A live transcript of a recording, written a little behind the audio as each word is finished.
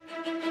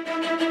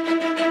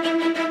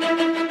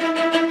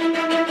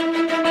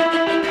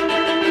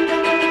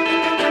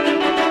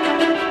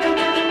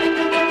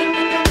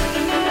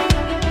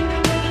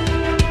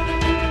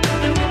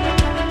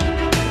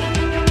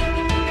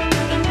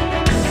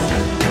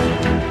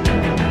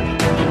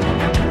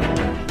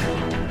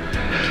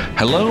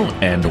Hello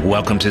and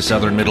welcome to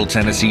Southern Middle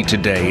Tennessee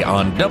today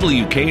on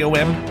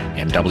WKOM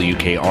and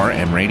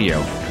WKRM Radio.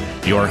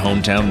 Your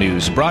hometown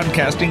news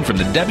broadcasting from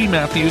the Debbie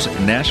Matthews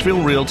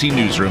Nashville Realty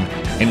Newsroom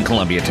in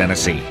Columbia,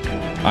 Tennessee.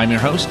 I'm your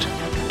host,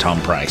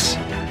 Tom Price.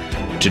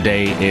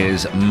 Today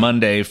is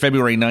Monday,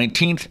 February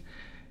 19th,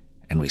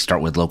 and we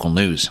start with local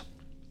news.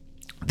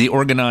 The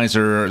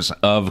organizers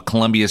of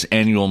Columbia's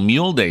annual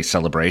Mule Day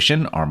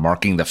celebration are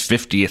marking the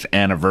 50th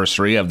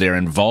anniversary of their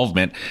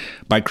involvement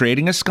by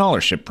creating a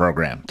scholarship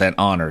program that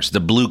honors the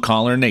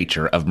blue-collar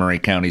nature of Maury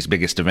County's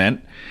biggest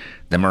event.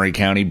 The Maury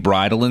County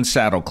Bridle and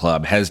Saddle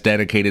Club has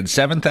dedicated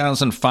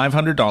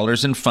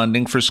 $7,500 in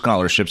funding for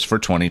scholarships for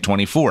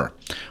 2024,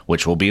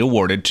 which will be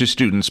awarded to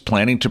students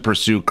planning to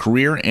pursue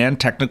career and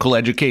technical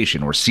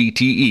education, or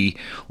CTE,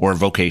 or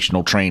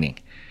vocational training.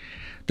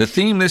 The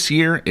theme this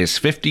year is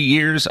 50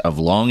 years of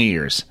long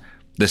ears.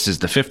 This is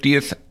the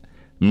 50th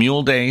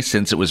Mule Day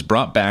since it was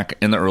brought back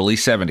in the early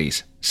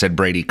 70s, said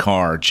Brady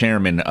Carr,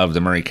 chairman of the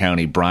Maury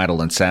County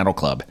Bridle and Saddle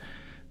Club.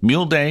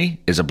 Mule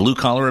Day is a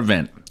blue-collar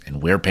event,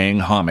 and we're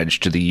paying homage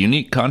to the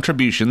unique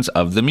contributions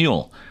of the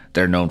mule.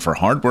 They're known for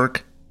hard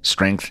work,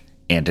 strength,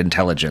 and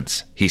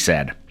intelligence, he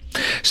said.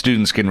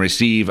 Students can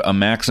receive a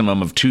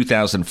maximum of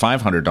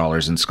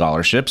 $2,500 in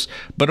scholarships,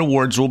 but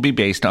awards will be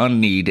based on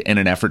need in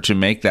an effort to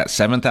make that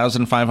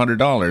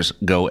 $7,500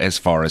 go as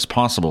far as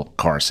possible,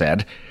 Carr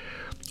said.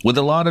 With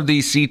a lot of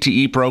these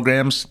CTE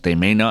programs, they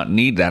may not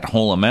need that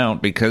whole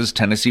amount because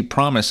Tennessee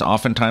Promise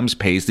oftentimes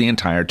pays the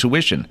entire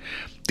tuition.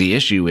 The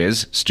issue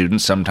is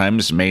students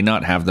sometimes may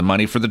not have the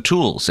money for the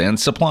tools and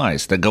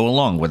supplies that go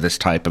along with this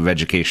type of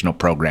educational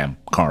program,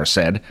 Carr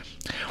said.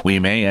 We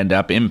may end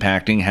up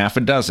impacting half a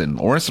dozen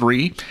or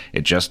 3.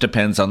 It just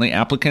depends on the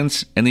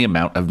applicants and the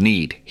amount of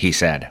need, he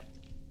said.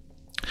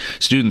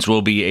 Students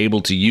will be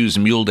able to use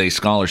Mule Day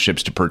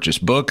scholarships to purchase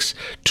books,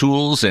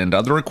 tools, and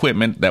other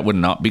equipment that would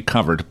not be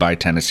covered by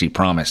Tennessee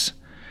Promise.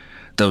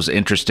 Those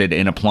interested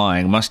in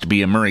applying must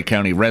be a Maury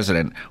County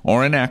resident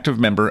or an active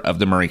member of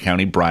the Maury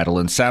County Bridle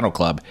and Saddle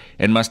Club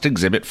and must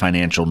exhibit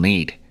financial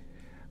need.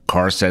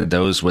 Carr said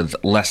those with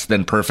less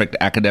than perfect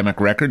academic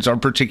records are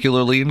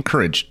particularly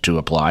encouraged to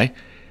apply.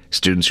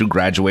 Students who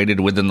graduated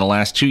within the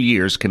last 2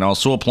 years can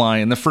also apply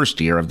in the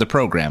first year of the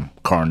program,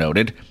 Carr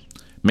noted.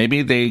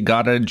 Maybe they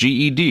got a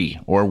GED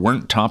or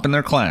weren't top in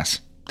their class.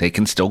 They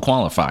can still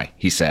qualify,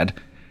 he said.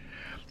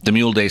 The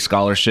Mule Day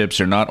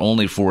scholarships are not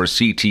only for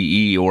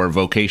CTE or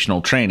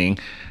vocational training.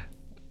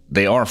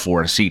 They are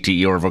for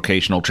CTE or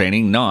vocational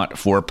training, not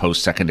for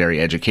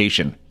post-secondary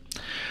education.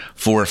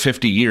 For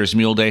 50 years,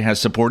 Mule Day has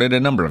supported a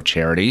number of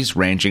charities,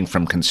 ranging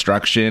from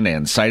construction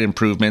and site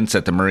improvements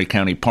at the Maury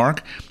County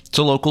Park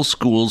to local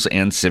schools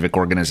and civic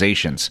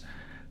organizations.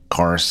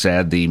 Carr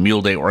said the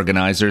Mule Day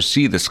organizers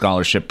see the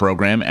scholarship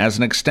program as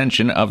an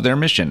extension of their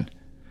mission.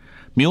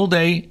 Mule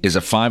Day is a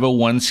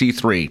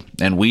 501c3,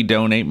 and we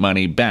donate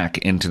money back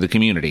into the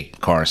community,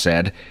 Carr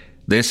said.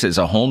 This is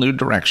a whole new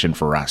direction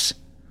for us.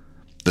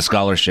 The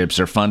scholarships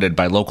are funded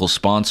by local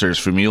sponsors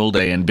for Mule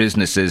Day, and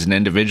businesses and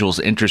individuals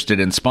interested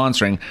in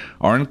sponsoring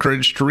are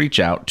encouraged to reach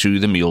out to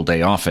the Mule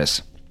Day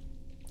office.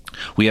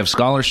 We have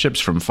scholarships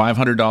from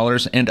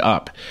 $500 and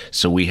up,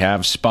 so we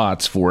have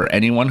spots for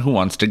anyone who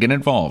wants to get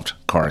involved,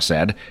 Carr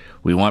said.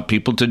 We want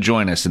people to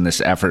join us in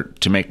this effort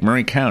to make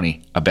Maury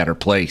County a better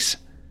place.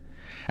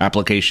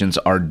 Applications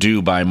are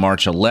due by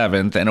March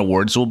 11th, and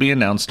awards will be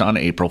announced on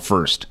April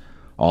 1st.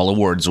 All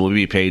awards will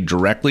be paid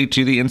directly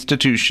to the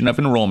institution of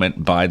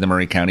enrollment by the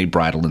Maury County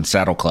Bridle and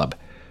Saddle Club.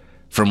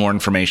 For more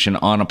information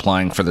on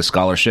applying for the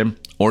scholarship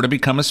or to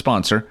become a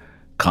sponsor,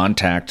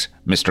 contact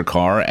Mr.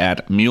 Carr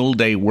at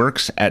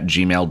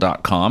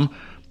muledayworks@gmail.com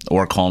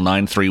or call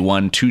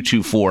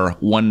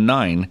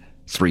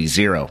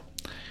 931-224-1930.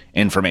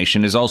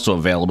 Information is also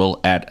available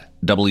at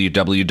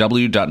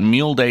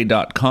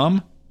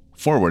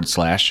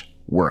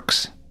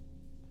www.muleday.com/works.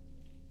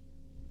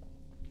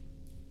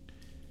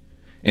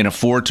 In a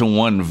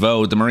 4-1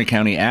 vote, the Maury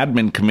County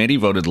Admin Committee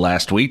voted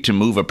last week to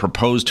move a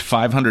proposed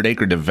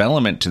 500-acre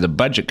development to the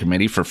Budget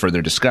Committee for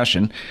further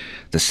discussion.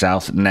 The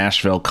South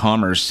Nashville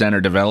Commerce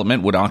Center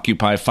development would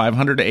occupy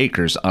 500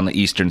 acres on the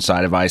eastern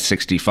side of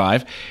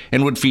I-65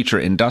 and would feature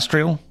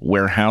industrial,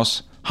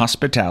 warehouse,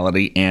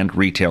 hospitality, and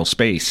retail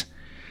space.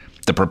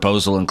 The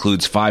proposal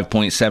includes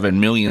 5.7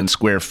 million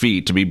square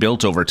feet to be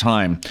built over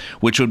time,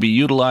 which would be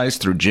utilized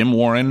through Jim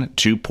Warren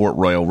to Port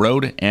Royal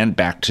Road and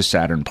back to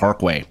Saturn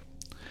Parkway.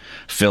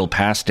 Phil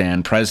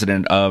Pastan,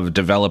 president of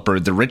developer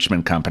The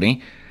Richmond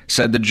Company,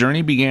 said the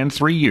journey began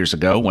 3 years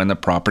ago when the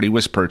property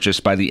was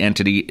purchased by the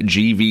entity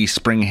GV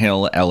Spring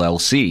Hill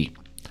LLC.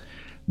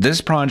 This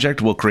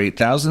project will create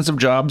thousands of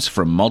jobs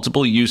from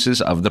multiple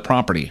uses of the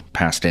property,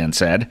 Pastan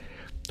said.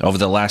 Over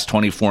the last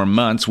 24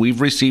 months, we've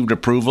received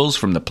approvals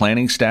from the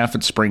planning staff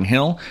at Spring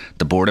Hill,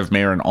 the Board of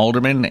Mayor and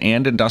Aldermen,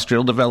 and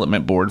Industrial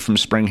Development Board from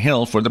Spring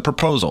Hill for the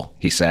proposal,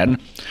 he said,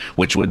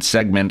 which would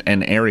segment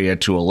an area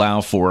to allow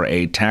for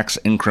a tax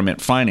increment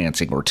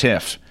financing, or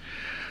TIF.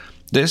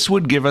 This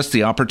would give us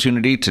the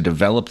opportunity to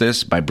develop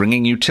this by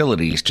bringing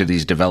utilities to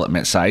these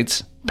development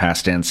sites,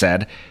 Pastan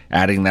said,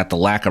 adding that the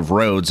lack of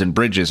roads and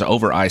bridges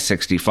over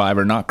I-65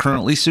 are not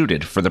currently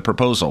suited for the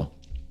proposal.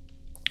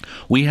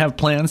 We have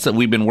plans that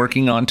we've been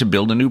working on to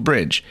build a new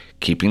bridge,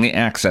 keeping the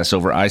access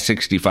over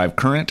I-65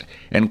 current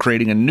and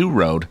creating a new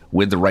road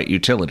with the right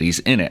utilities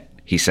in it,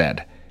 he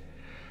said.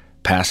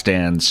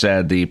 Pastan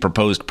said the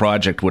proposed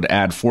project would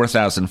add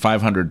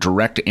 4,500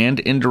 direct and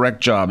indirect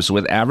jobs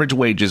with average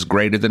wages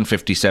greater than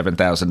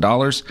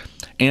 $57,000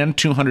 and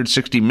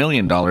 $260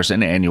 million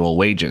in annual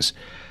wages.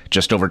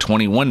 Just over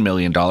 $21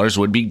 million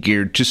would be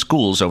geared to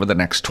schools over the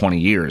next 20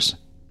 years.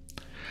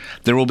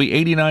 There will be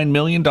 $89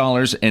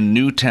 million in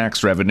new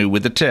tax revenue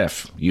with the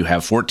TIF. You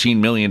have $14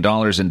 million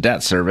in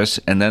debt service,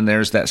 and then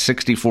there's that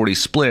 60-40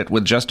 split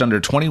with just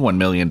under $21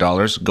 million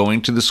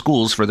going to the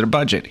schools for their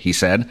budget, he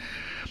said.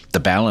 The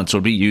balance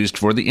will be used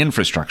for the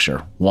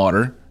infrastructure,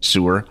 water,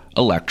 sewer,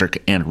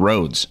 electric, and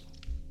roads.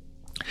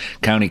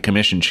 County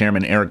Commission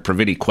Chairman Eric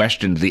Praviti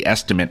questioned the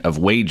estimate of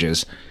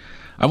wages.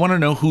 I want to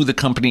know who the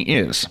company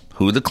is,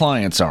 who the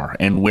clients are,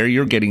 and where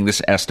you're getting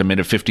this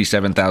estimate of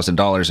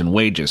 $57,000 in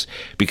wages,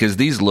 because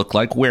these look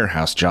like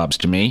warehouse jobs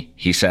to me,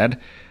 he said.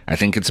 I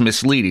think it's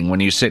misleading when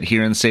you sit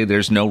here and say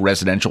there's no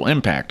residential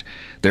impact.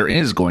 There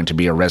is going to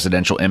be a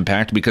residential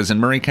impact because in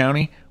Murray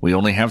County, we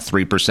only have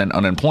 3%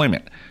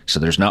 unemployment, so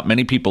there's not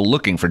many people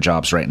looking for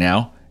jobs right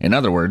now. In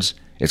other words,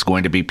 it's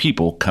going to be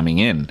people coming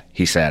in,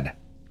 he said.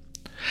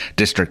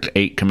 District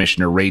 8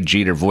 Commissioner Ray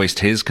Jeter voiced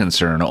his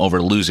concern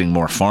over losing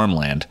more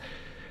farmland.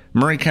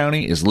 Murray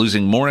County is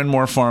losing more and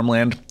more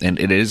farmland, and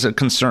it is a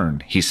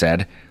concern, he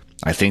said.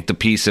 I think the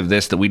piece of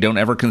this that we don't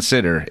ever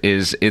consider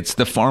is it's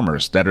the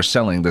farmers that are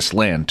selling this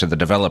land to the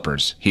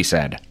developers, he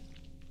said.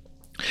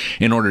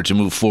 In order to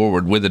move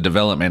forward with the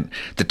development,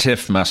 the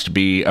TIF must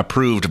be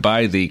approved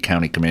by the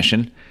County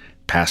Commission.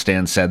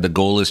 Pastan said the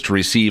goal is to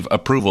receive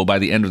approval by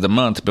the end of the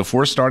month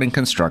before starting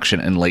construction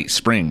in late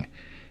spring.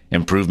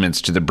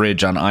 Improvements to the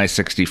bridge on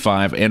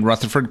I-65 and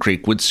Rutherford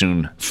Creek would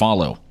soon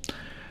follow.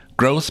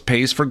 Growth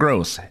pays for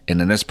growth,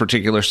 and in this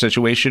particular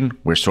situation,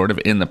 we're sort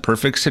of in the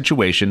perfect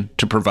situation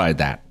to provide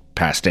that,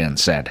 Pastan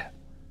said.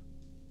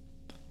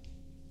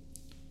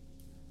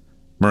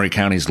 Murray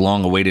County's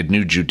long-awaited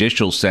new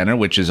judicial center,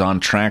 which is on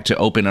track to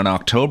open in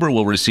October,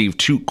 will receive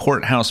 2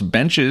 courthouse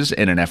benches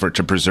in an effort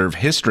to preserve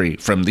history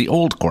from the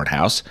old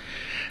courthouse.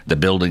 The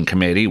building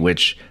committee,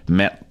 which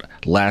met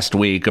last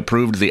week,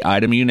 approved the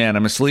item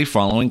unanimously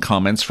following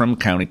comments from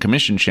County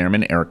Commission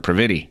Chairman Eric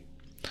Praviti.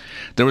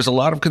 There was a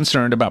lot of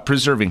concern about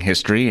preserving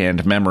history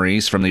and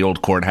memories from the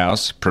old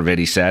courthouse,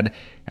 Praviti said,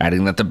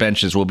 adding that the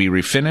benches will be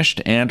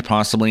refinished and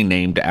possibly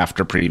named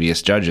after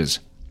previous judges.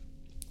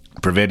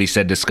 Praviti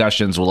said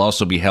discussions will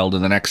also be held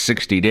in the next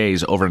 60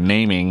 days over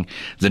naming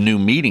the new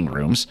meeting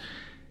rooms.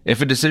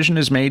 If a decision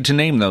is made to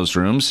name those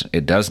rooms,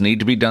 it does need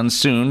to be done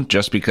soon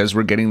just because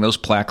we're getting those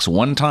plaques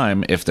one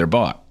time if they're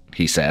bought,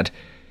 he said.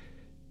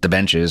 The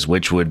benches,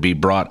 which would be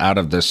brought out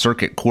of the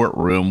circuit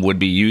courtroom, would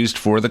be used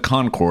for the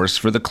concourse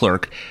for the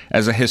clerk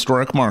as a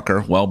historic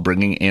marker while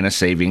bringing in a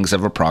savings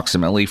of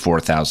approximately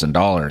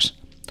 $4,000.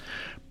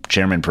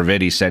 Chairman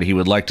Praviti said he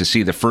would like to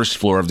see the first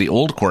floor of the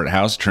old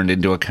courthouse turned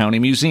into a county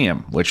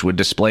museum, which would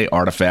display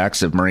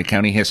artifacts of Murray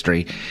County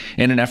history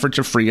in an effort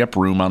to free up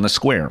room on the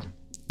square.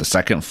 The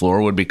second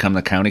floor would become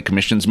the County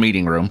Commission's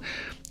meeting room.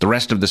 The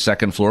rest of the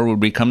second floor would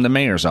become the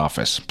mayor's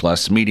office,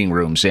 plus meeting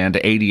rooms and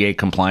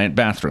ADA-compliant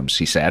bathrooms,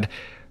 he said.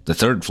 The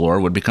third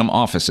floor would become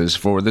offices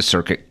for the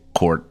circuit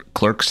court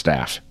clerk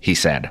staff, he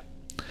said.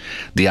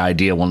 The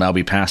idea will now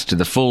be passed to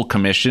the full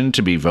commission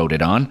to be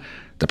voted on.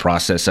 The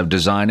process of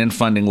design and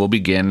funding will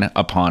begin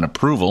upon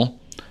approval.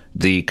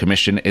 The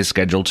commission is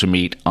scheduled to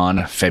meet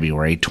on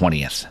February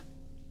 20th.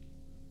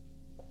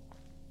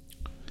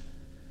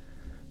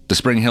 The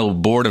Spring Hill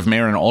Board of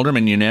Mayor and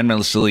Aldermen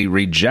unanimously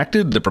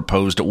rejected the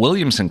proposed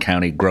Williamson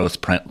County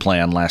growth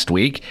plan last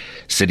week.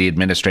 City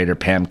Administrator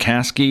Pam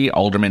Caskey,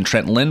 Alderman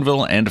Trent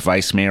Linville, and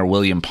Vice Mayor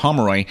William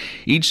Pomeroy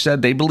each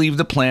said they believe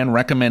the plan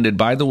recommended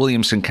by the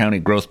Williamson County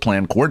Growth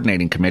Plan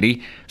Coordinating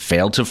Committee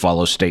failed to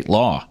follow state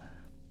law.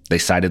 They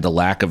cited the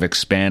lack of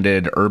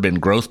expanded urban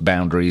growth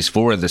boundaries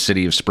for the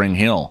city of Spring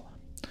Hill.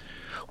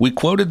 We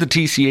quoted the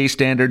TCA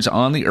standards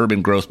on the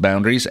urban growth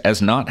boundaries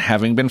as not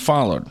having been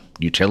followed.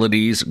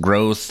 Utilities,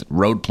 growth,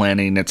 road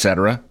planning,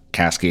 etc.,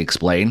 Caskey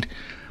explained.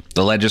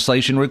 The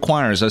legislation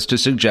requires us to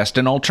suggest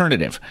an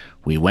alternative.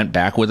 We went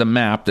back with a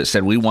map that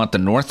said we want the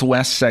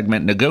northwest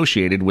segment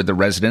negotiated with the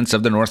residents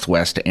of the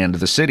northwest and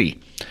the city.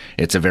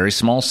 It's a very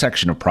small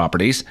section of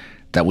properties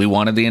that we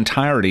wanted the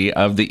entirety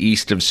of the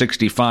east of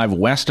 65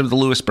 west of the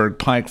Lewisburg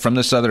Pike from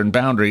the southern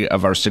boundary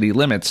of our city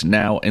limits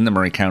now in the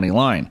Murray County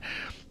line.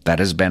 That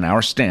has been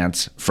our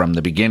stance from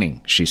the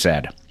beginning, she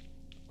said.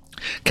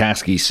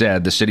 Caskey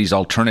said the city's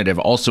alternative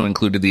also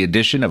included the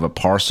addition of a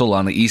parcel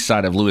on the east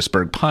side of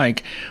Lewisburg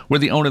Pike where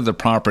the owner of the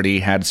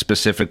property had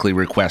specifically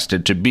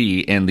requested to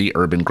be in the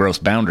urban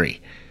growth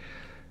boundary.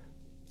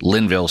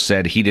 Linville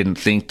said he didn't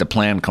think the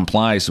plan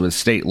complies with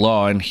state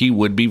law and he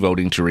would be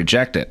voting to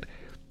reject it.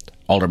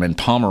 Alderman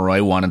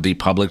Pomeroy wanted the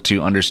public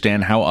to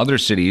understand how other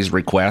cities'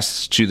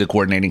 requests to the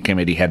coordinating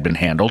committee had been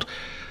handled.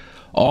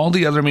 All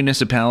the other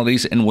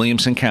municipalities in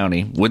Williamson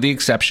County, with the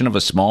exception of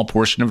a small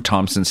portion of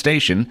Thompson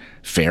Station,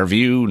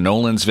 Fairview,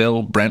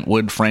 Nolensville,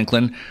 Brentwood,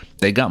 Franklin,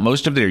 they got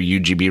most of their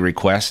UGB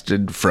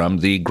requested from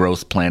the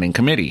Growth Planning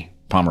Committee,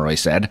 Pomeroy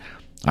said.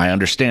 I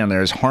understand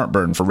there is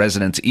heartburn for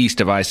residents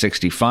east of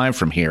I-65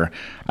 from here.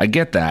 I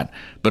get that,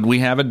 but we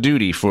have a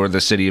duty for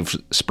the city of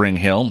Spring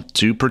Hill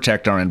to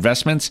protect our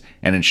investments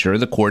and ensure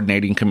the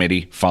coordinating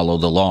committee follow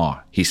the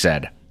law, he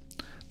said.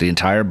 The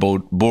entire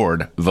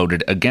board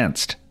voted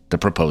against the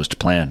proposed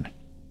plan.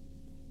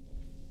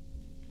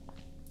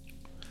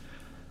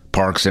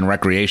 Parks and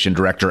Recreation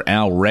Director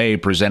Al Ray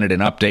presented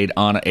an update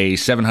on a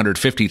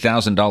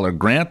 $750,000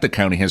 grant the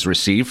county has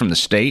received from the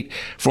state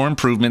for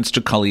improvements to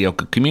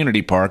Culleoka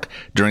Community Park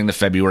during the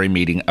February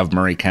meeting of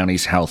Murray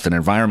County's Health and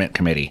Environment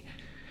Committee.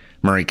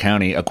 Murray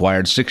County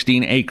acquired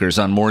 16 acres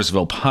on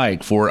Mooresville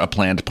Pike for a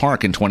planned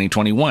park in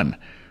 2021.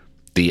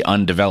 The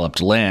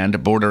undeveloped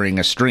land bordering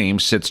a stream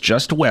sits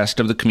just west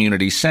of the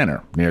community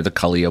center, near the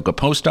Culleoka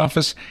Post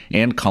Office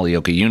and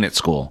Culleoka Unit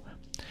School.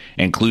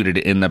 Included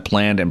in the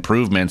planned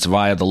improvements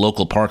via the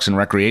local Parks and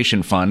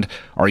Recreation Fund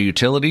are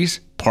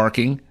utilities,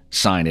 parking,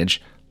 signage,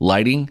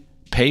 lighting,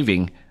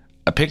 paving,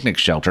 a picnic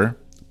shelter,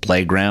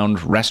 playground,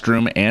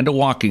 restroom, and a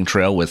walking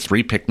trail with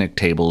 3 picnic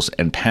tables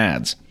and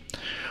pads.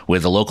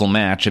 With the local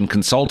match and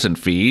consultant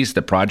fees,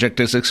 the project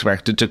is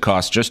expected to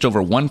cost just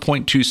over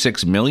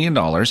 $1.26 million,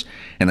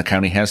 and the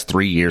county has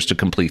 3 years to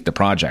complete the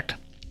project.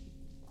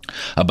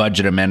 A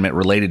budget amendment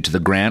related to the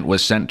grant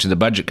was sent to the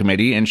Budget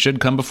Committee and should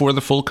come before the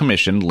full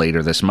commission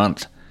later this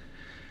month.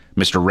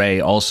 Mr.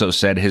 Ray also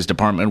said his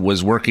department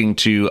was working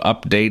to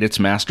update its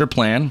master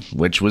plan,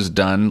 which was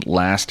done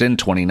last in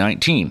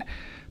 2019.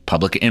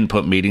 Public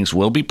input meetings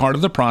will be part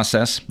of the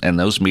process, and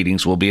those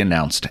meetings will be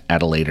announced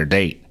at a later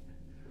date.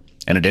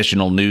 In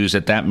additional news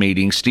at that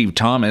meeting, Steve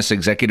Thomas,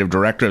 Executive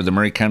Director of the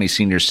Murray County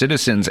Senior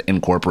Citizens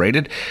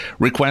Incorporated,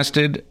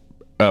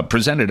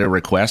 presented a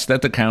request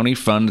that the county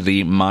fund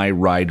the My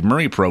Ride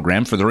Murray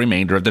program for the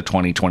remainder of the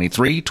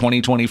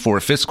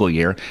 2023-2024 fiscal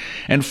year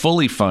and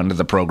fully fund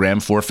the program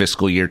for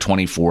fiscal year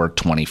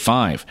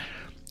 24-25.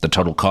 The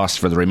total cost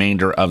for the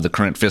remainder of the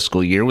current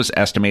fiscal year was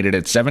estimated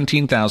at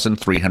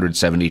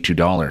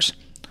 $17,372.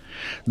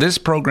 This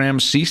program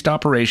ceased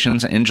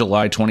operations in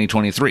July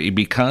 2023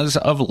 because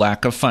of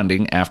lack of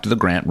funding after the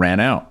grant ran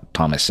out,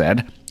 Thomas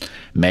said.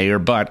 Mayor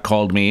Butt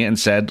called me and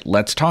said,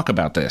 "Let's talk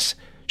about this."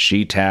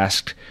 She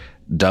tasked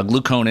Doug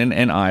Lukonen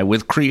and I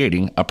with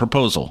creating a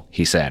proposal,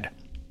 he said.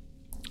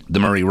 The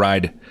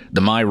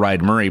My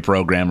Ride Murray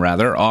program,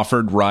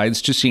 offered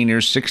rides to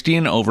seniors 60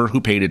 and over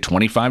who paid a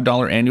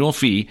 $25 annual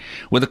fee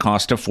with a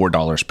cost of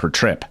 $4 per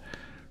trip.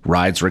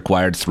 Rides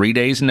required 3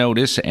 days'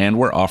 notice and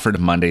were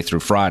offered Monday through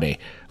Friday.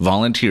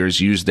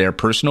 Volunteers used their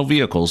personal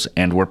vehicles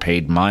and were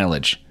paid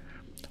mileage.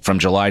 From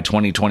July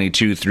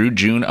 2022 through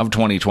June of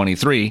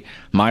 2023,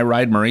 My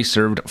Ride Murray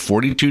served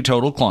 42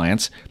 total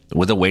clients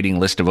with a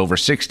waiting list of over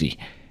 60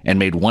 and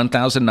made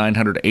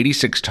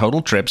 1,986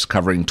 total trips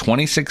covering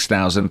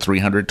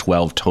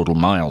 26,312 total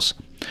miles.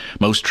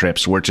 Most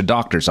trips were to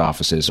doctors'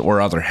 offices or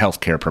other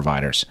healthcare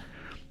providers.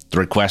 The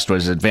request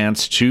was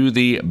advanced to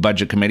the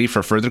Budget Committee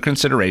for further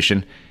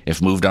consideration.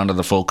 If moved on to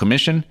the full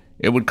commission,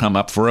 it would come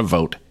up for a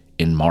vote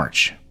in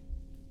March.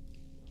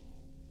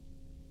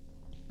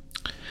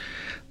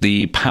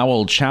 The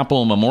Powell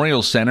Chapel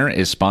Memorial Center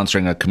is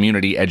sponsoring a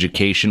community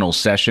educational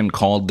session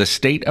called The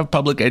State of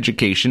Public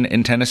Education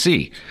in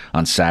Tennessee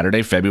on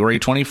Saturday, February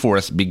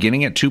 24th,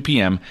 beginning at 2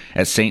 p.m.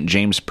 at St.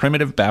 James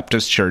Primitive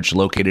Baptist Church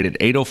located at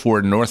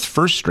 804 North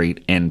 1st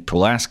Street in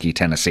Pulaski,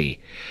 Tennessee.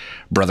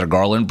 Brother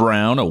Garland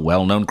Brown, a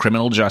well-known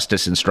criminal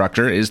justice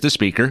instructor, is the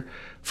speaker.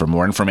 For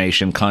more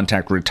information,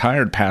 contact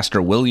retired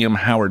Pastor William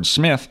Howard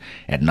Smith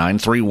at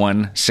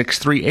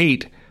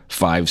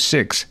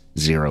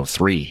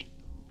 931-638-5603.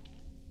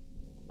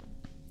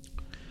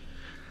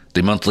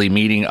 The monthly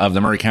meeting of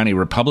the Murray County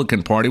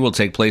Republican Party will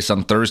take place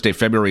on Thursday,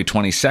 February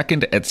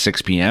 22nd at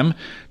 6 p.m.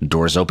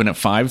 Doors open at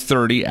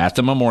 5:30 at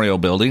the Memorial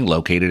Building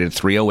located at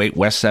 308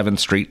 West 7th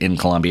Street in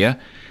Columbia.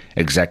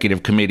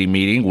 Executive Committee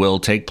meeting will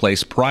take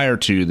place prior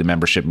to the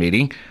membership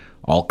meeting.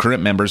 All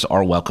current members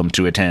are welcome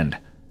to attend.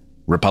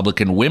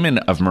 Republican Women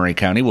of Murray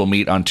County will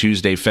meet on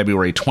Tuesday,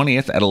 February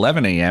 20th at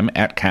 11 a.m.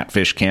 at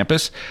Catfish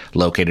Campus,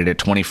 located at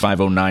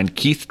 2509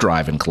 Keith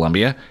Drive in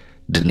Columbia.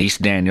 Denise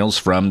Daniels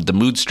from the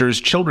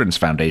Moodsters Children's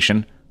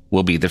Foundation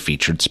will be the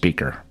featured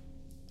speaker.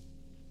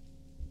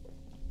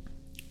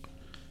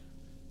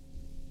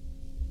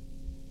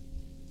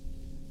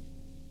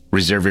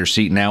 Reserve your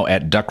seat now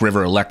at Duck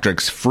River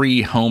Electric's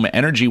free Home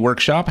Energy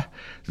Workshop.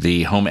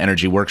 The Home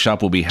Energy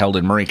Workshop will be held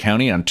in Murray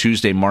County on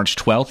Tuesday, March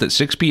 12th at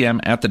 6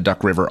 p.m. at the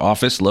Duck River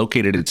office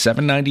located at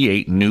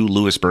 798 New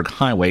Lewisburg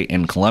Highway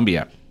in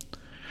Columbia.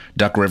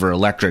 Duck River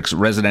Electric's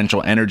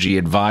residential energy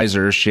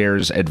advisor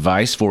shares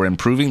advice for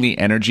improving the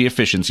energy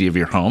efficiency of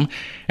your home,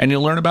 and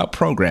you'll learn about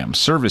programs,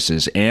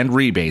 services, and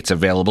rebates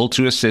available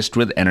to assist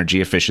with energy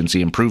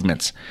efficiency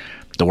improvements.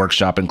 The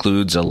workshop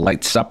includes a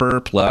light supper,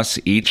 plus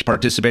each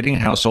participating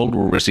household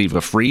will receive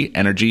a free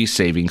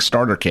energy-saving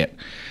starter kit.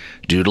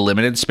 Due to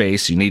limited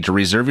space, you need to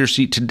reserve your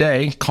seat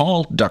today.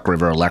 Call Duck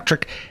River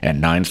Electric at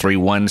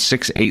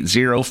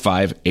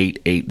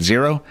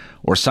 931-680-5880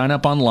 or sign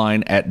up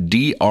online at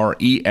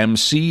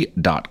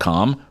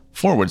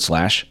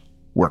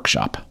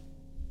dremc.com/workshop.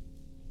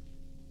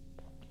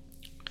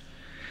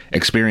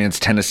 Experience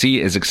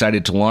Tennessee is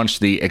excited to launch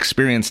the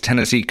Experience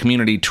Tennessee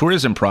Community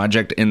Tourism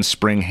Project in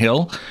Spring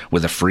Hill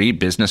with a free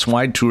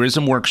business-wide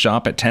tourism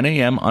workshop at 10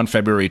 a.m. on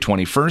February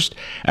 21st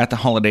at the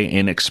Holiday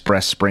Inn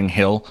Express Spring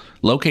Hill,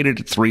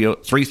 located at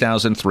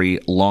 3003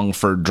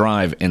 Longford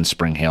Drive in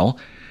Spring Hill.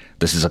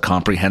 This is a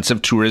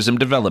comprehensive tourism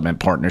development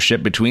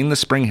partnership between the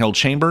Spring Hill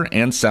Chamber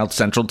and South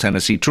Central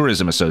Tennessee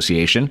Tourism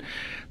Association.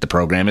 The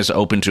program is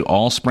open to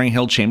all Spring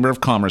Hill Chamber of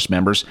Commerce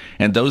members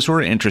and those who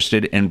are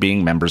interested in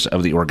being members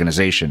of the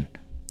organization.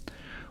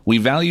 We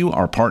value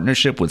our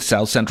partnership with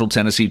South Central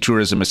Tennessee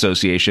Tourism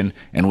Association,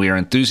 and we are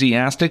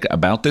enthusiastic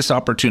about this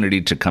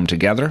opportunity to come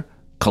together,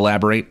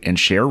 collaborate, and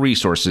share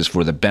resources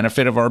for the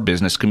benefit of our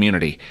business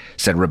community,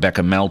 said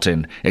Rebecca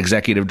Melton,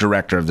 Executive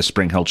Director of the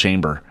Spring Hill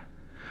Chamber.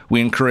 We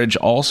encourage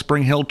all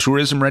Spring Hill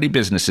tourism-ready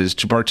businesses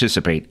to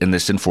participate in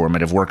this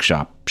informative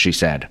workshop, she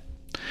said.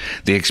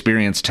 The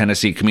Experience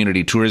Tennessee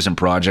Community Tourism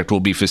Project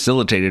will be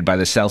facilitated by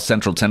the South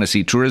Central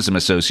Tennessee Tourism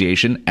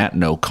Association at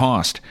no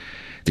cost.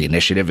 The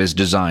initiative is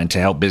designed to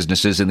help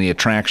businesses in the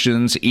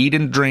attractions, eat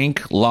and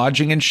drink,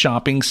 lodging, and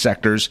shopping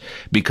sectors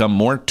become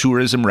more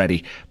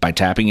tourism-ready by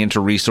tapping into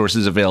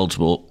resources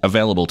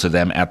available to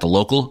them at the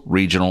local,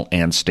 regional,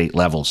 and state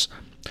levels.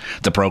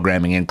 The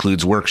programming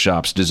includes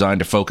workshops designed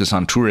to focus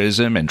on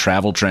tourism and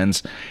travel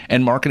trends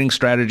and marketing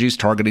strategies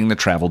targeting the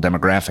travel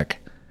demographic.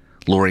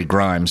 Lori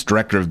Grimes,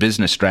 Director of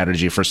Business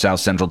Strategy for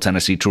South Central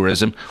Tennessee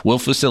Tourism, will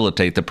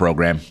facilitate the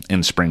program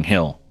in Spring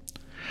Hill.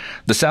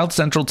 The South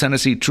Central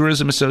Tennessee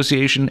Tourism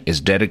Association is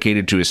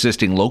dedicated to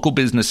assisting local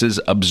businesses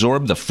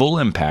absorb the full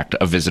impact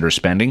of visitor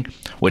spending,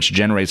 which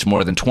generates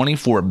more than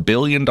 $24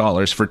 billion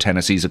for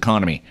Tennessee's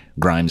economy,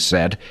 Grimes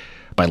said.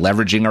 By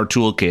leveraging our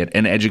toolkit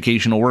and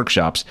educational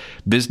workshops,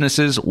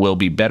 businesses will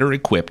be better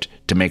equipped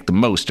to make the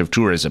most of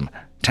tourism,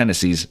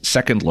 Tennessee's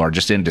second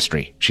largest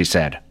industry, she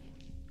said.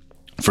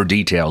 For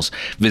details,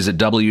 visit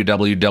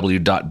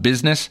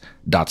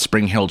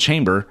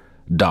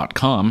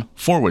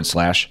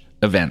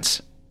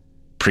www.business.springhillchamber.com/events.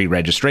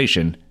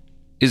 Pre-registration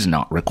is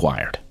not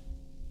required.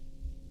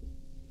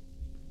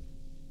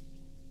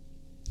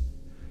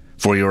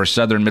 For your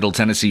southern Middle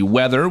Tennessee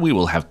weather, we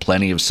will have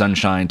plenty of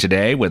sunshine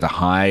today with a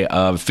high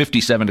of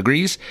 57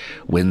 degrees.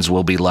 Winds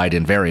will be light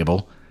and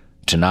variable.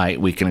 Tonight,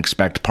 we can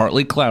expect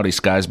partly cloudy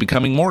skies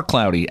becoming more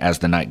cloudy as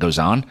the night goes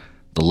on.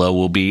 The low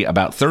will be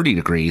about 30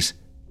 degrees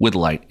with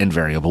light and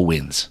variable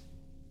winds.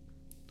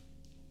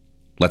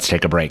 Let's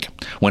take a break.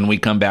 When we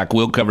come back,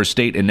 we'll cover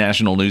state and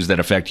national news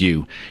that affect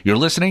you. You're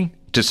listening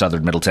to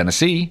Southern Middle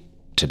Tennessee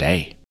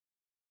Today.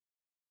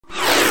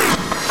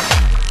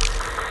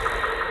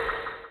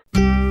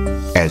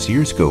 As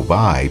years go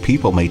by,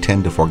 people may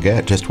tend to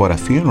forget just what a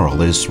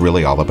funeral is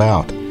really all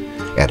about.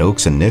 At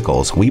Oaks and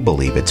Nichols, we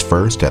believe it's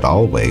first and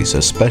always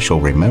a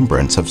special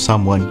remembrance of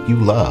someone you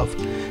love.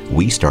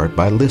 We start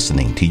by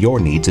listening to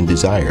your needs and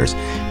desires.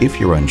 If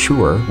you're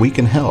unsure, we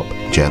can help,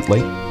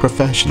 gently,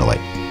 professionally.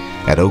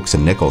 At Oaks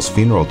and Nichols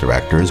Funeral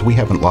Directors, we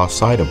haven't lost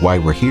sight of why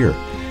we're here,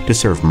 to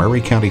serve Maury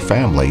County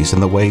families in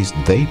the ways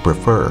they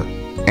prefer,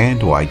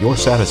 and why your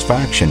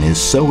satisfaction is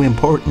so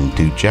important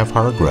to Jeff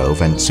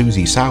Hargrove and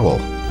Susie Sowell.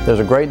 There's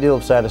a great deal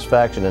of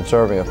satisfaction in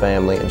serving a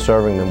family and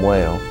serving them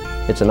well.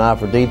 It's an eye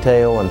for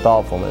detail and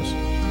thoughtfulness,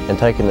 and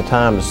taking the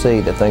time to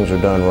see that things are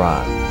done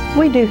right.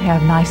 We do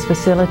have nice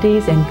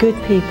facilities and good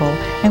people,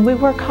 and we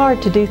work hard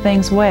to do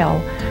things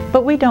well,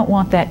 but we don't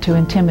want that to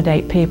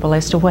intimidate people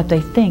as to what they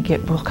think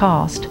it will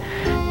cost.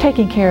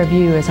 Taking care of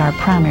you is our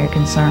primary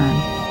concern.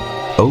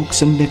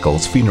 Oaks and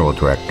Nichols Funeral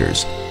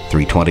Directors,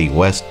 320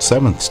 West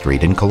 7th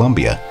Street in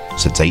Columbia.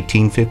 Since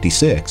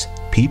 1856,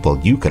 people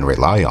you can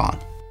rely on.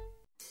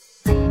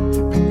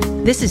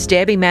 This is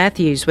Debbie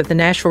Matthews with the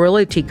Nashville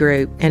Realty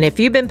Group, and if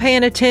you've been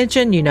paying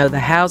attention, you know the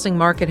housing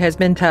market has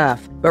been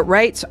tough, but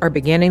rates are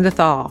beginning to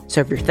thaw.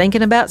 So if you're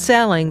thinking about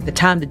selling, the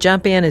time to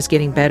jump in is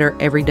getting better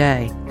every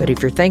day. But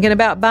if you're thinking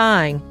about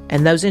buying,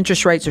 and those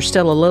interest rates are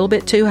still a little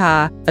bit too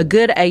high, a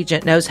good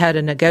agent knows how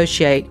to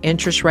negotiate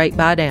interest rate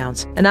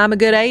buydowns, and I'm a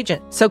good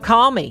agent. So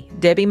call me,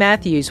 Debbie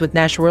Matthews with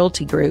Nashville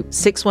Realty Group,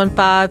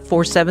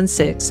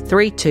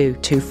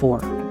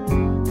 615-476-3224.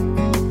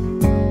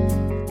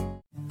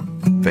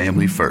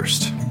 Family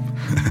first.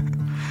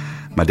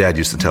 My dad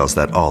used to tell us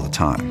that all the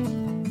time.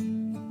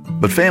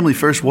 But family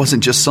first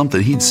wasn't just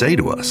something he'd say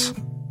to us.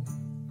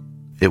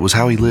 It was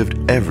how he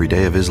lived every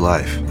day of his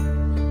life.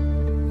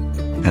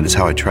 And it's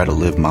how I try to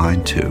live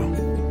mine too.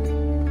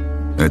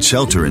 At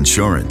Shelter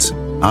Insurance,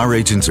 our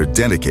agents are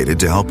dedicated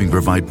to helping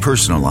provide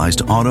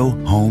personalized auto,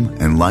 home,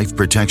 and life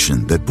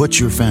protection that puts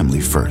your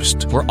family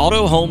first. For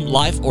auto, home,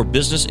 life, or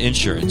business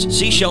insurance,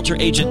 see Shelter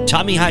Agent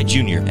Tommy Hyde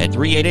Jr. at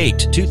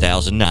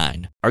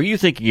 388-2009. Are you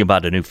thinking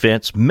about a new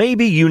fence?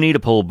 Maybe you need a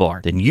pole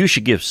barn. Then you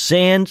should give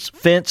Sands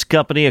Fence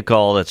Company a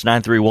call. That's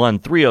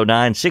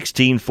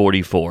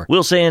 931-309-1644.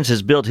 Will Sands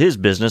has built his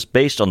business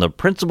based on the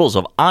principles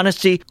of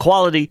honesty,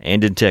 quality,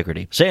 and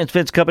integrity. Sands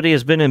Fence Company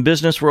has been in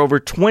business for over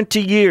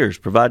 20 years,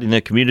 providing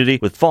the community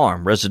with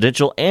farm,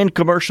 residential, and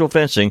commercial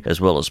fencing, as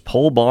well as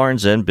pole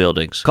barns and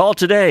buildings. Call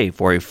today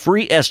for a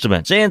free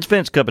estimate. Sands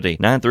Fence Company,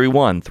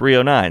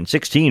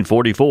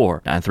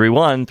 931-309-1644.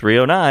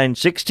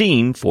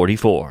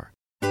 931-309-1644.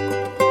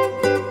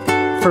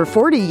 For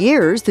 40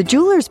 years, the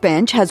Jewelers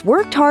Bench has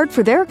worked hard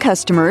for their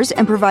customers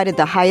and provided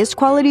the highest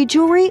quality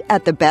jewelry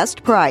at the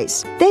best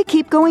price. They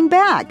keep going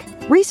back.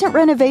 Recent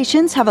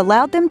renovations have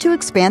allowed them to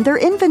expand their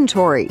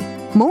inventory.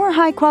 More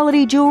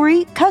high-quality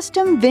jewelry,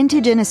 custom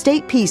vintage and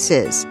estate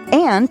pieces,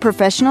 and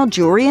professional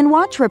jewelry and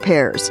watch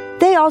repairs.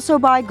 They also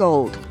buy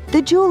gold.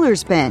 The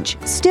Jewelers Bench.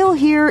 Still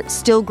here,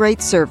 still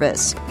great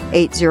service.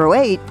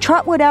 808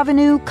 Trotwood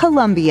Avenue,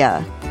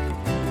 Columbia.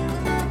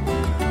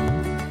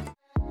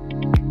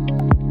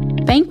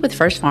 Bank with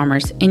First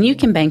Farmers, and you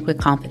can bank with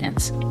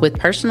confidence. With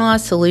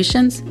personalized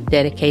solutions,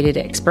 dedicated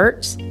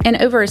experts, and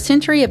over a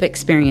century of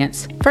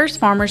experience, First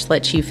Farmers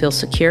lets you feel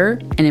secure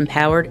and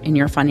empowered in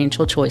your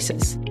financial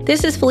choices.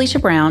 This is Felicia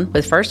Brown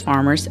with First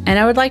Farmers, and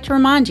I would like to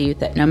remind you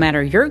that no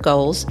matter your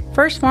goals,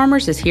 First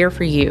Farmers is here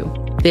for you.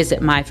 Visit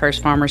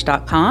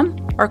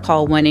myfirstfarmers.com or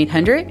call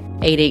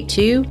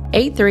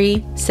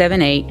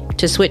 1-800-882-8378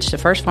 to switch to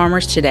First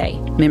Farmers today.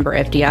 Member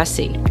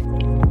FDIC.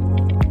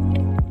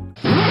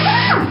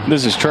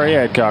 This is Trey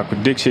Adcock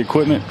with Dixie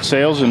Equipment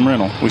Sales and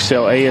Rental. We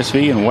sell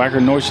ASV and Wacker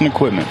Neuson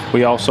equipment.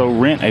 We also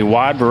rent a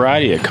wide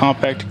variety of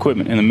compact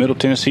equipment in the Middle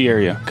Tennessee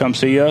area. Come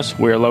see us.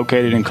 We are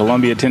located in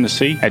Columbia,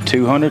 Tennessee at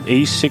 200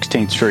 East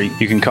 16th Street.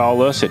 You can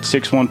call us at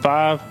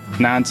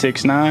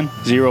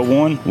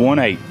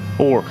 615-969-0118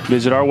 or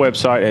visit our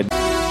website at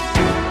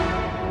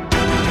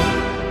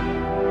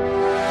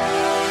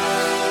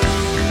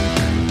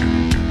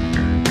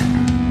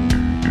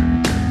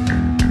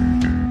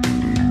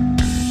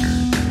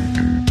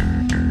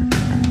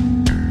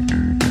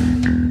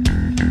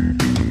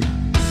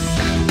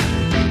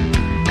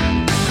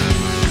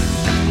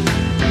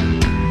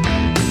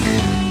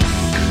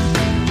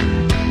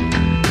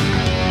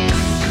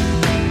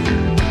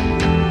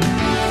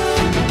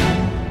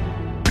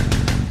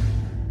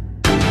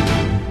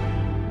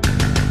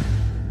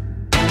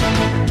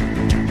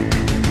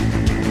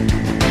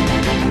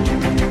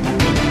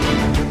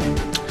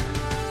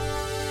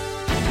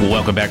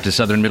Welcome back to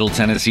Southern Middle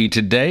Tennessee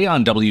today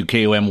on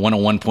WKOM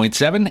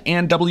 101.7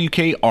 and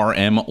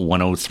WKRM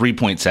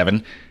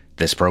 103.7.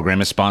 This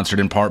program is sponsored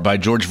in part by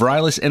George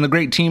Varilis and the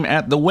great team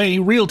at The Way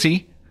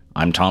Realty.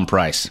 I'm Tom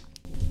Price.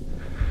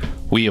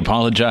 We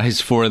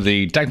apologize for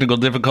the technical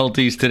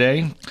difficulties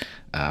today.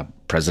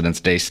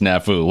 President's Day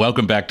snafu.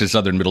 Welcome back to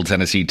Southern Middle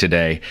Tennessee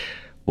today.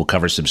 We'll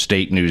cover some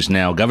state news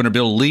now. Governor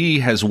Bill Lee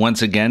has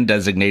once again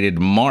designated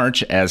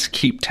March as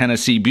Keep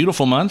Tennessee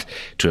Beautiful Month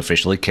to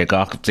officially kick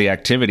off the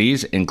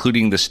activities,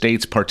 including the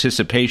state's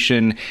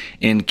participation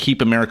in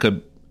Keep America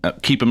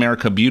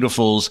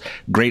Beautiful's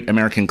Great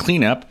American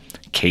Cleanup.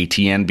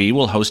 KTNB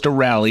will host a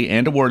rally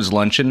and awards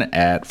luncheon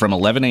from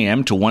 11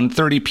 a.m. to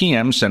 1:30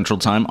 p.m. Central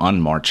Time on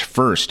March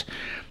 1st.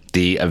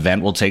 The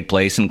event will take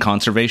place in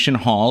Conservation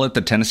Hall at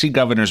the Tennessee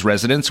Governor's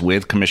Residence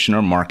with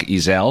Commissioner Mark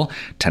Ezell,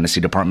 Tennessee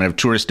Department of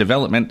Tourist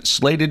Development,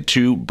 slated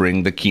to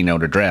bring the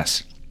keynote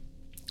address.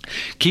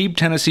 Keep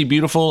Tennessee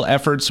Beautiful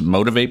efforts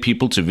motivate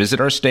people to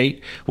visit our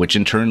state, which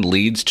in turn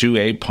leads to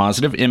a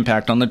positive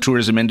impact on the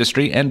tourism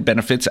industry and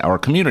benefits our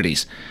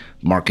communities.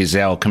 Mark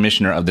Ezell,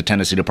 Commissioner of the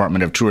Tennessee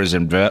Department of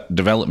Tourism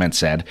Development,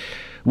 said,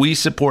 "We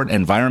support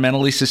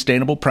environmentally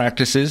sustainable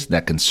practices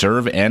that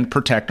conserve and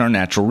protect our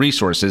natural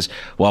resources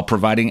while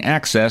providing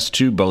access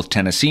to both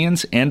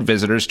Tennesseans and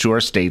visitors to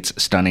our state's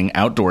stunning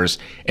outdoors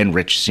and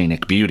rich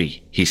scenic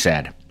beauty," he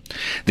said.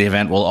 The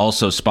event will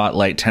also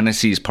spotlight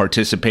Tennessee's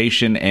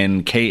participation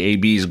in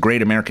KAB's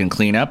Great American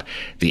Cleanup,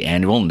 the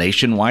annual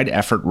nationwide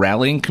effort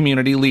rallying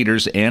community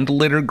leaders and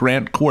litter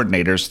grant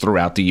coordinators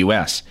throughout the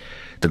U.S.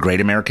 The Great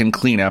American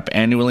Cleanup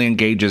annually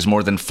engages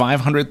more than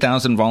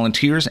 500,000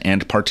 volunteers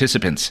and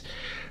participants.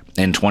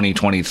 In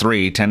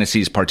 2023,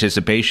 Tennessee's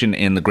participation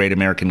in the Great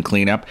American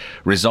Cleanup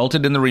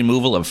resulted in the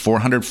removal of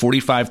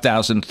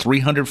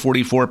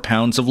 445,344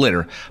 pounds of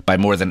litter by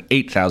more than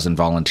 8,000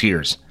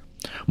 volunteers.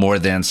 More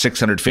than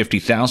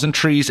 650,000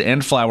 trees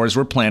and flowers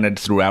were planted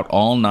throughout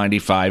all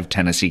 95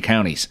 Tennessee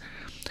counties.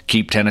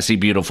 Keep Tennessee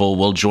Beautiful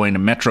will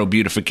join Metro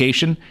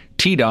Beautification,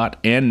 TDOT,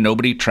 and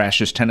Nobody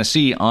Trashes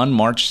Tennessee on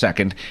March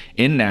 2nd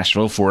in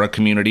Nashville for a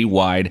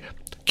community-wide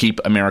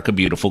Keep America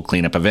Beautiful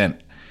cleanup event.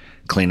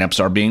 Cleanups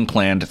are being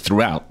planned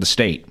throughout the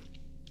state.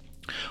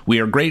 We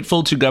are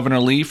grateful to Governor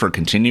Lee for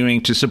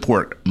continuing to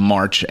support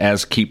March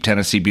as Keep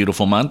Tennessee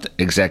Beautiful Month.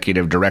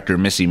 Executive Director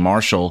Missy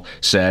Marshall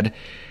said,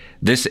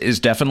 "This is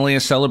definitely a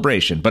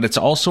celebration, but it's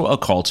also a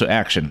call to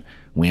action.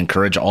 We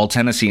encourage all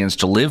Tennesseans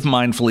to live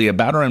mindfully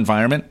about our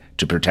environment,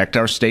 to protect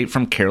our state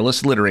from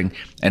careless littering,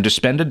 and to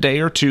spend a day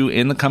or two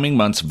in the coming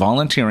months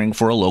volunteering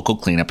for a local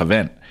cleanup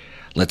event.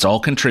 Let's all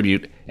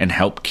contribute and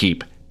help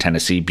keep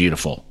Tennessee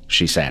beautiful,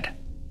 she said.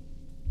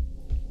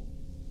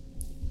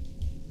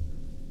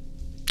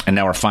 And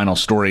now our final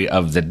story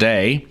of the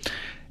day.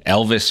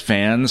 Elvis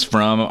fans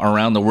from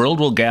around the world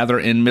will gather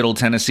in Middle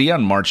Tennessee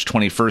on March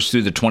 21st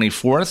through the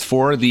 24th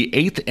for the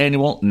 8th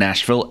annual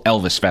Nashville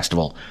Elvis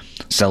Festival.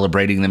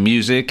 Celebrating the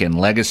music and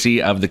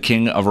legacy of the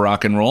King of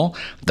Rock and Roll,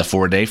 the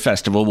 4-day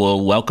festival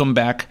will welcome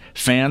back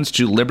fans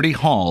to Liberty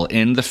Hall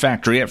in the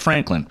Factory at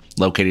Franklin,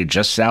 located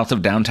just south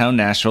of downtown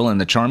Nashville in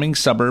the charming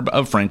suburb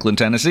of Franklin,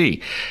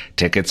 Tennessee.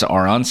 Tickets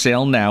are on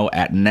sale now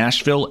at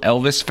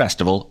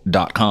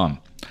NashvilleElvisFestival.com.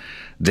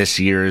 This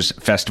year's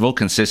festival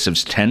consists of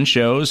 10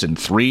 shows and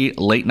 3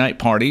 late-night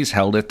parties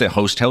held at the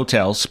Host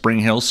Hotel, Spring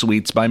Hill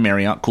Suites by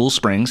Marriott Cool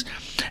Springs,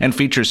 and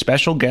features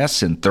special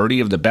guests and 30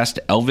 of the best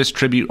Elvis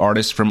tribute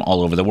artists from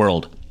all over the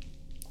world.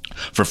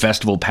 For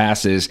festival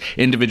passes,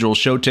 individual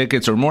show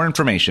tickets, or more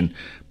information,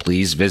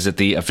 please visit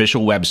the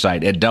official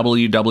website at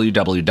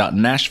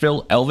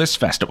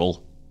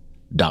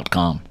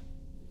www.NashvilleElvisFestival.com.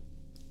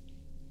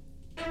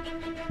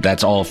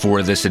 That's all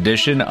for this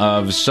edition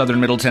of Southern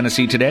Middle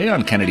Tennessee Today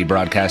on Kennedy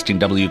Broadcasting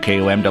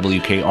WKOM,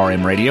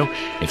 WKRM Radio.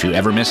 If you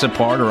ever miss a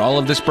part or all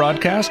of this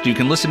broadcast, you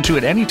can listen to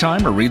it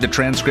anytime or read the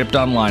transcript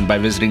online by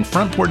visiting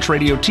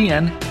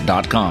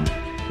FrontPorchRadioTN.com.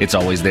 It's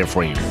always there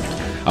for you.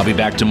 I'll be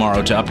back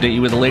tomorrow to update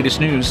you with the latest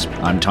news.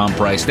 I'm Tom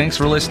Price. Thanks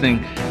for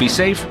listening. Be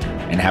safe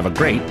and have a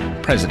great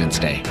President's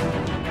Day.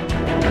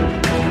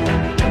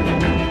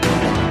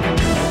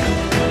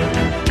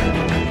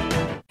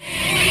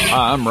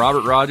 Hi, I'm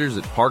Robert Rogers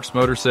at Parks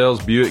Motor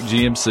Sales Buick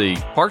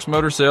GMC. Parks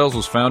Motor Sales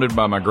was founded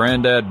by my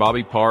granddad,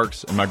 Bobby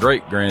Parks, and my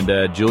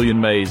great-granddad,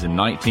 Julian Mays, in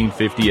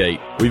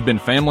 1958. We've been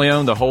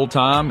family-owned the whole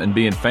time, and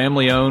being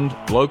family-owned,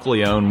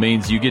 locally-owned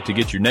means you get to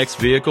get your next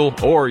vehicle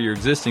or your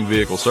existing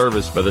vehicle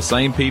serviced by the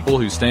same people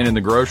who stand in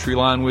the grocery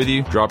line with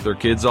you, drop their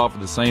kids off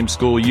at the same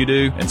school you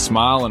do, and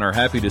smile and are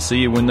happy to see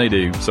you when they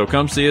do. So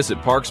come see us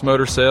at Parks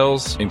Motor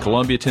Sales in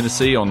Columbia,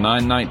 Tennessee on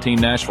 919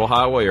 Nashville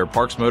Highway or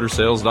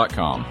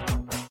parksmotorsales.com.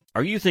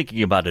 Are you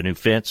thinking about a new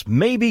fence?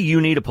 Maybe you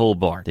need a pole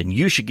barn. Then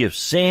you should give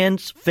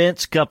Sands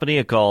Fence Company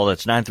a call.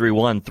 That's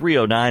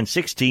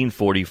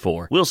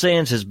 931-309-1644. Will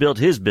Sands has built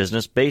his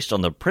business based on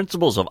the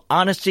principles of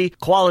honesty,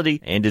 quality,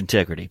 and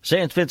integrity.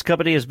 Sands Fence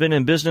Company has been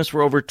in business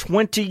for over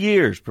 20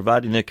 years,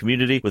 providing the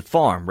community with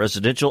farm,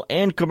 residential,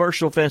 and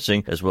commercial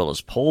fencing, as well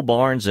as pole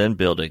barns and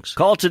buildings.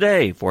 Call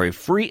today for a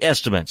free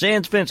estimate.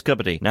 Sands Fence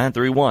Company,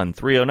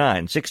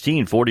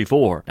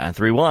 931-309-1644.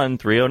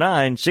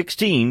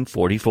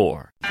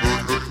 931-309-1644.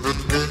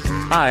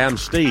 Hi, I'm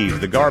Steve,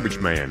 the Garbage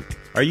Man.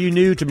 Are you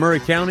new to Maury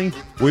County?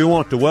 We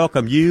want to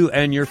welcome you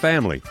and your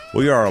family.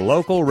 We are a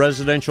local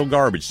residential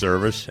garbage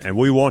service, and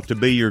we want to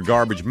be your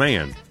garbage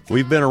man.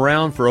 We've been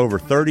around for over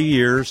 30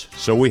 years,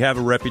 so we have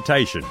a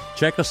reputation.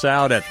 Check us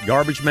out at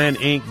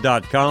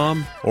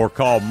GarbageManInc.com or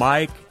call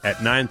Mike at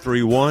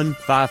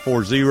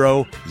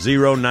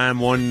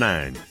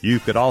 931-540-0919. You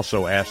could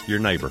also ask your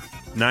neighbor.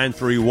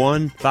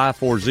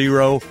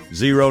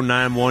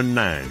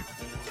 931-540-0919.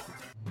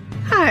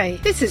 Hi,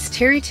 this is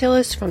Terry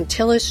Tillis from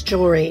Tillis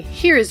Jewelry.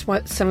 Here is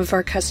what some of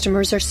our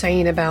customers are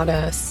saying about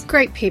us.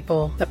 Great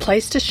people, the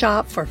place to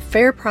shop for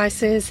fair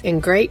prices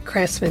and great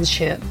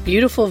craftsmanship,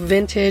 beautiful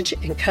vintage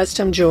and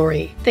custom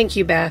jewelry. Thank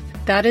you, Beth.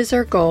 That is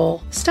our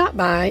goal. Stop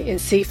by and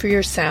see for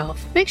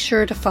yourself. Make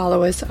sure to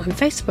follow us on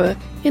Facebook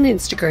and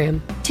Instagram.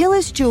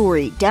 Tillis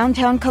Jewelry,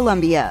 downtown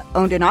Columbia,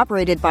 owned and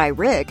operated by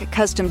Rick,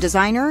 custom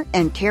designer,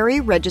 and Terry,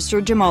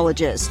 registered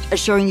gemologist,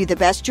 assuring you the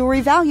best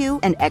jewelry value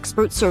and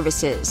expert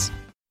services.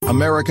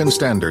 American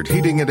Standard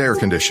Heating and Air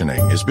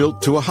Conditioning is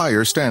built to a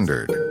higher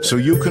standard, so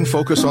you can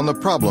focus on the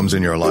problems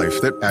in your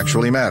life that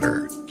actually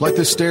matter, like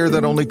the stair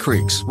that only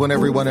creaks when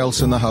everyone else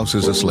in the house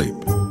is asleep.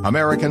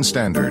 American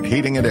Standard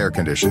Heating and Air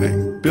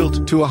Conditioning,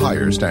 built to a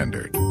higher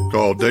standard.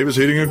 Call Davis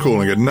Heating and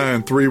Cooling at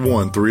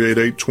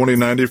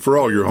 931-388-2090 for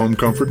all your home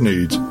comfort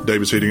needs.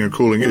 Davis Heating and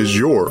Cooling is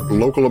your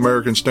local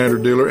American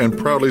Standard dealer and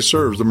proudly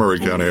serves the Maury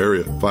County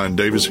area. Find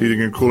Davis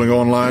Heating and Cooling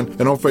online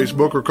and on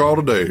Facebook or call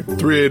today,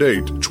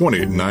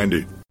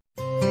 388-2090.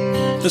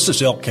 This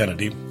is Elk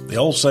Kennedy. The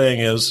old saying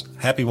is,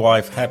 happy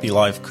wife, happy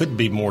life could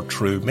be more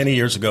true. Many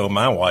years ago,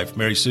 my wife,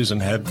 Mary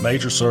Susan, had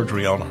major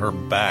surgery on her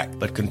back,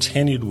 but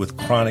continued with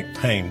chronic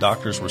pain.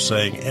 Doctors were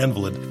saying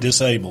invalid,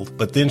 disabled,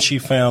 but then she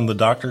found the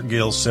Dr.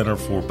 Gill Center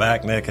for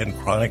Back, Neck, and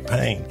Chronic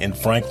Pain in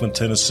Franklin,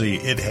 Tennessee.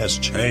 It has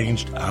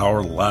changed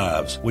our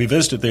lives. We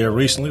visited there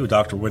recently with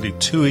Dr. Wendy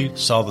Toohey,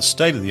 saw the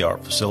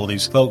state-of-the-art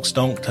facilities. Folks,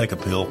 don't take a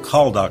pill.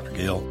 Call Dr.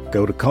 Gill.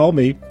 Go to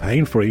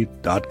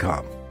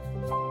callmepainfree.com.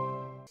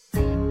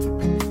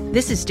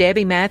 This is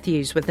Debbie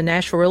Matthews with the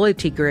Nashville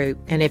Realty Group,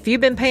 and if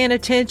you've been paying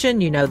attention,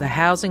 you know the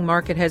housing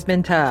market has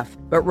been tough,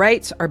 but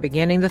rates are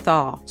beginning to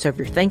thaw. So if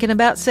you're thinking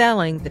about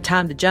selling, the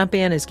time to jump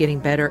in is getting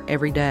better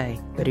every day.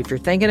 But if you're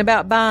thinking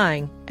about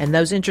buying, and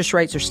those interest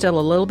rates are still a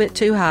little bit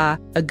too high,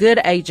 a good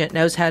agent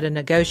knows how to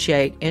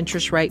negotiate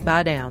interest rate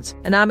buy-downs,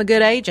 and I'm a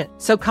good agent.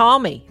 So call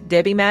me,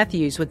 Debbie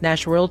Matthews with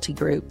Nashville Realty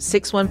Group,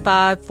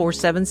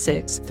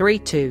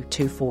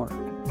 615-476-3224.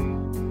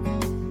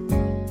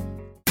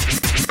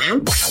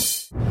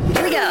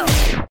 Here we go.